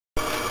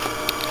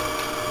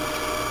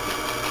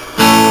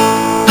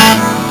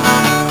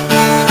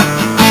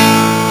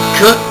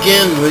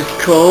Cooking with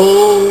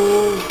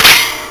Cole.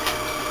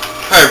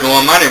 Hi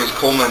everyone, my name is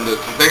Cole Mendez,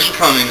 and thanks for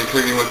coming to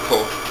Cooking with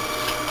Cole.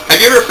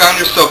 Have you ever found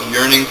yourself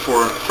yearning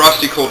for a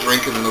frosty cold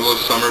drink in the middle of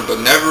summer,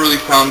 but never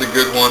really found a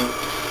good one?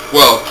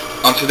 Well,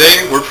 on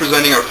today, we're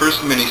presenting our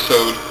first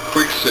mini-sode,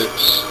 Quick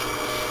Sips.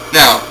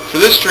 Now, for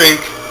this drink,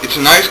 it's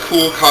a nice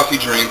cool coffee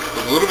drink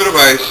with a little bit of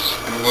ice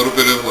and a little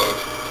bit of love.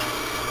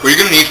 What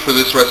you're going to need for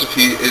this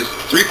recipe is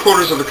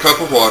 3/4 of a cup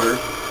of water,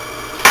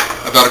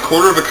 about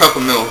 1/4 of a cup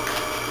of milk,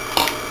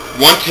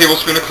 1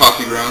 tablespoon of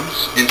coffee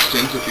grounds,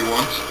 instant if you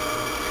want,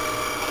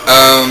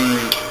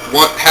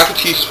 half a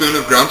teaspoon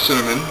of ground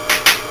cinnamon,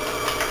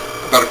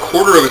 about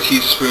 1/4 of a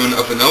teaspoon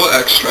of vanilla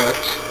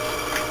extract,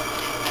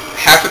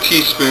 half a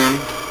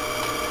teaspoon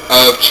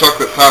of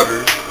chocolate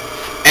powder,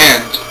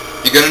 and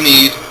you're going to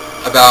need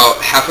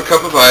about half a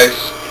cup of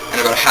ice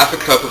and about half a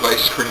cup of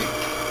ice cream.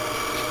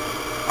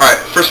 Alright,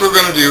 first what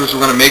we're going to do is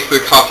we're going to make the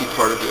coffee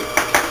part of it.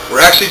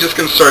 We're actually just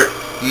going to start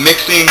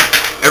mixing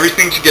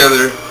everything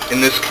together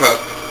in this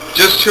cup,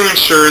 just to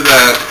ensure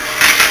that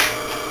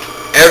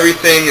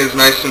everything is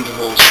nice and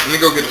divulged. Let me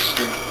go get a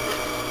spoon.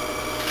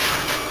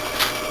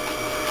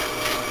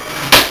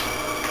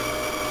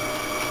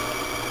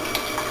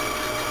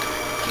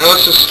 Now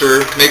let's just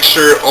stir. Make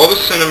sure all the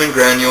cinnamon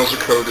granules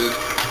are coated.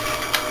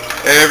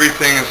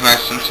 Everything is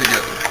nice and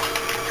together.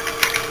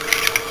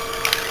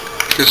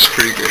 This is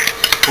pretty good.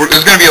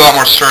 There's going to be a lot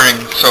more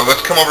stirring, so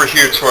let's come over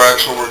here to our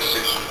actual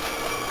workstation.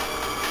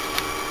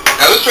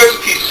 Now this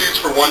recipe suits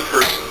for one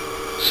person,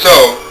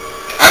 so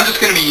I'm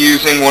just going to be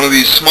using one of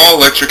these small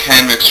electric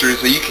hand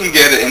mixers that you can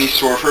get at any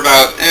store for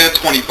about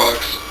 20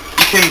 bucks.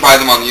 You can buy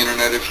them on the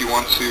internet if you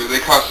want to. They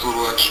cost a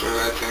little extra,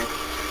 I think.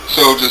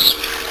 So just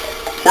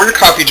pour your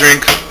coffee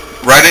drink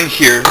right in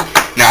here.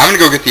 Now I'm going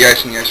to go get the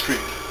ice and the ice cream.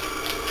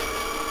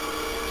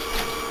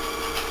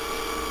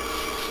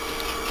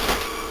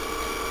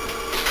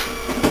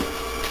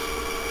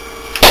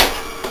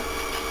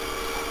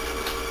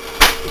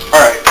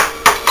 Alright.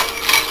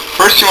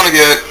 First you want to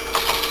get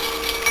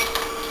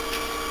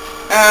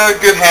a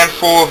good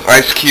handful of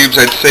ice cubes.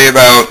 I'd say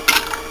about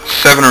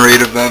 7 or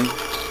 8 of them.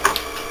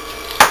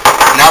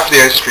 Now for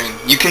the ice cream.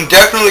 You can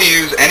definitely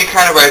use any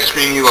kind of ice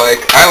cream you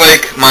like. I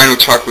like mine with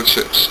chocolate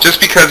chips, just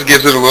because it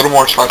gives it a little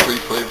more chocolatey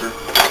flavor.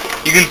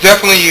 You can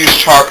definitely use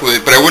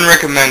chocolate, but I wouldn't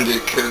recommend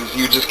it because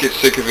you just get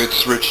sick of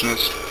its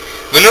richness.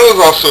 Vanilla is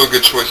also a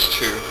good choice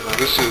too. Now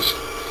this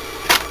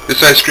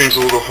ice cream's a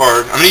little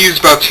hard. I'm going to use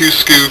about 2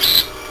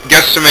 scoops.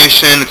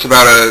 Guesstimation, it's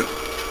about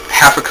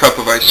half a cup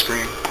of ice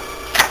cream.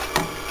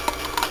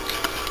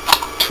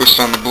 Twist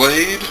on the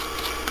blade,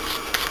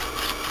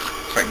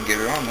 if I can get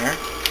it on there.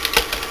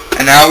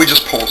 And now we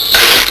just pulse.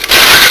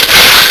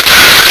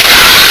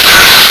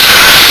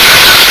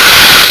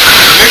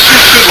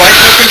 Mixture should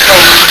lighten up in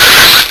color,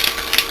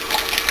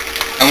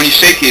 and when you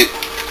shake it,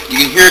 you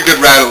can hear a good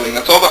rattling.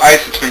 That's all the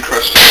ice that's been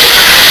crushed in.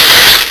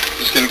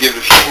 Just going to give it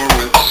a few more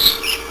whips.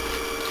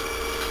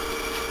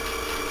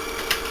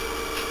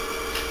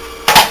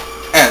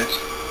 And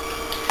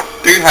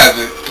there you have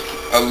it.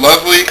 A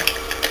lovely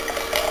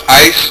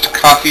iced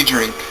coffee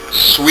drink.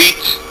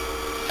 Sweet,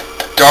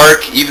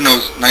 dark, even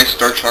those nice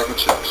dark chocolate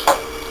chips.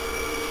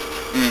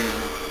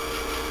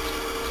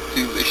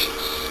 Delicious.